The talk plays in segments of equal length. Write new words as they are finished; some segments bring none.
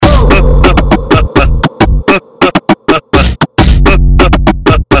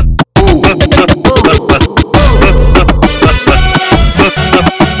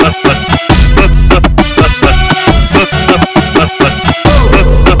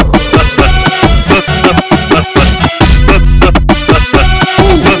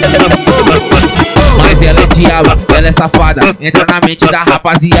é safada, entra na mente da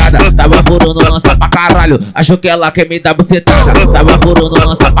rapaziada. Tava furando lança pra caralho, achou que ela quer me dar bucetada. Tava furando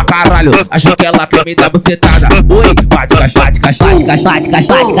lança pra caralho, achou que ela quer me dar bucetada. Oi, bate caixota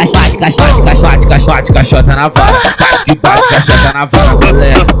na vara. Bate que bate caixota na vara,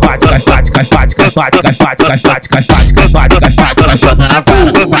 mulher. Bate caixota na vara. Bate que bate caixota na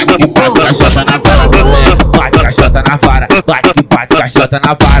vara, mulher. Bate caixota na vara, bate que bate caixota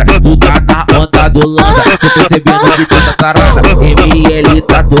na vara. Tu tá na onda do lança, tô percebendo que tu tá tarada. ML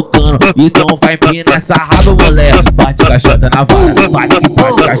tá tocando, então vai vir nessa raba, mulher. Bate caixota na vara, bate que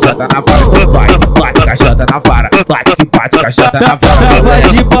bate caixota na vara. Vai, bate caixota na vara, bate que bate caixota na vara. Tava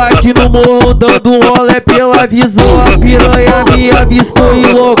de bate no morro, dando rolé pela visão. A piranha me avistou e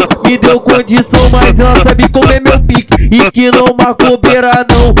logo me deu condição, mas ela sabe como é meu pique e que não marcou beira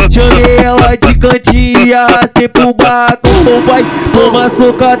não. Chamei ela de cantinho e arrastei pro barraco. Então vai, toma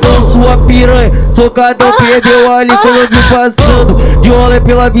socadão, sua piranha. Socadão, perdeu ali quando eu vi passando de rolé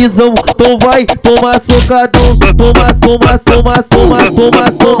pela visão. Então vai, toma socadão, toma socadão.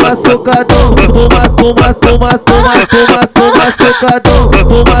 Toma socadão, toma socadão.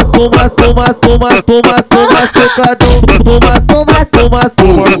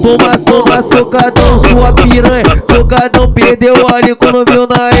 Toma socadão, sua piranha. Socadão, perdeu ali quando viu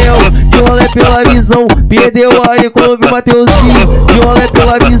Nael de rolé pela visão. Perdeu ali quando viu Matheuzin de rolé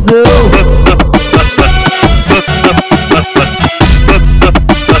pela visão.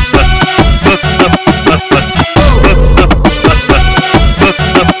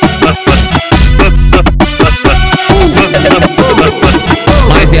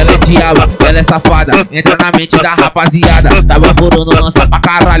 Ela é safada, entra na mente da rapaziada. Tava furando lança pra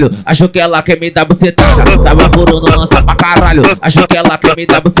caralho, achou que ela quer me dar bucetada. Tava furando lança pra caralho, achou que ela quer me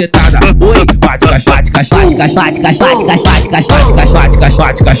dar bucetada. Oi, bate caixota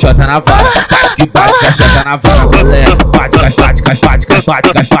na vara. Bate que bate caixota na vara, mulher. Bate caixota na vara.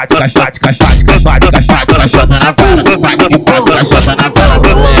 Bate que bate caixota na vara,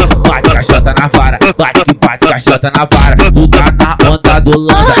 mulher. Bate caixota na vara, bate que bate caixota na vara. Tu tá na onda do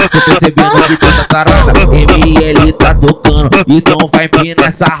lança, tô percebendo que tu tá tarada. ML tá tocando, então vai vir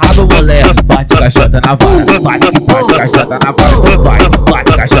nessa raba, mulher. Bate caixota na vara, bate que bate caixota na vara. Vai,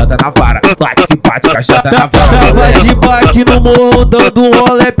 bate caixota na vara, bate que bate caixota na vara. Tava de bate no morro, dando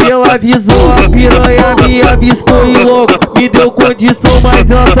rolé pela visão. A piranha me avistou e logo me deu condição, mas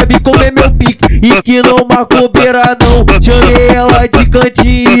ela sabe como é meu pique e que não marcou beira não. Chamei ela de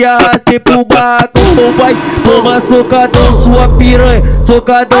cantinho e arrastei pro barraco. Então vai, toma socadão, sua piranha.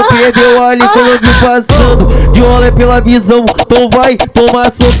 Socadão, perdeu ali quando eu vi passando de rolé pela visão. Então vai, toma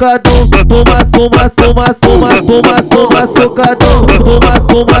socadão, toma socadão. Toma socadão,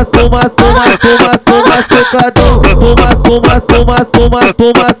 toma socadão.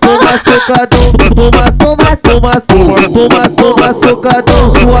 Toma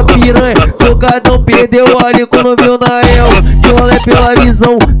socadão, sua piranha. Socadão, perdeu ali quando viu Nael de rolé pela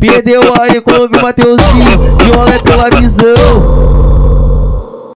visão. Perdeu ali quando viu Matheuzin de rolé pela visão.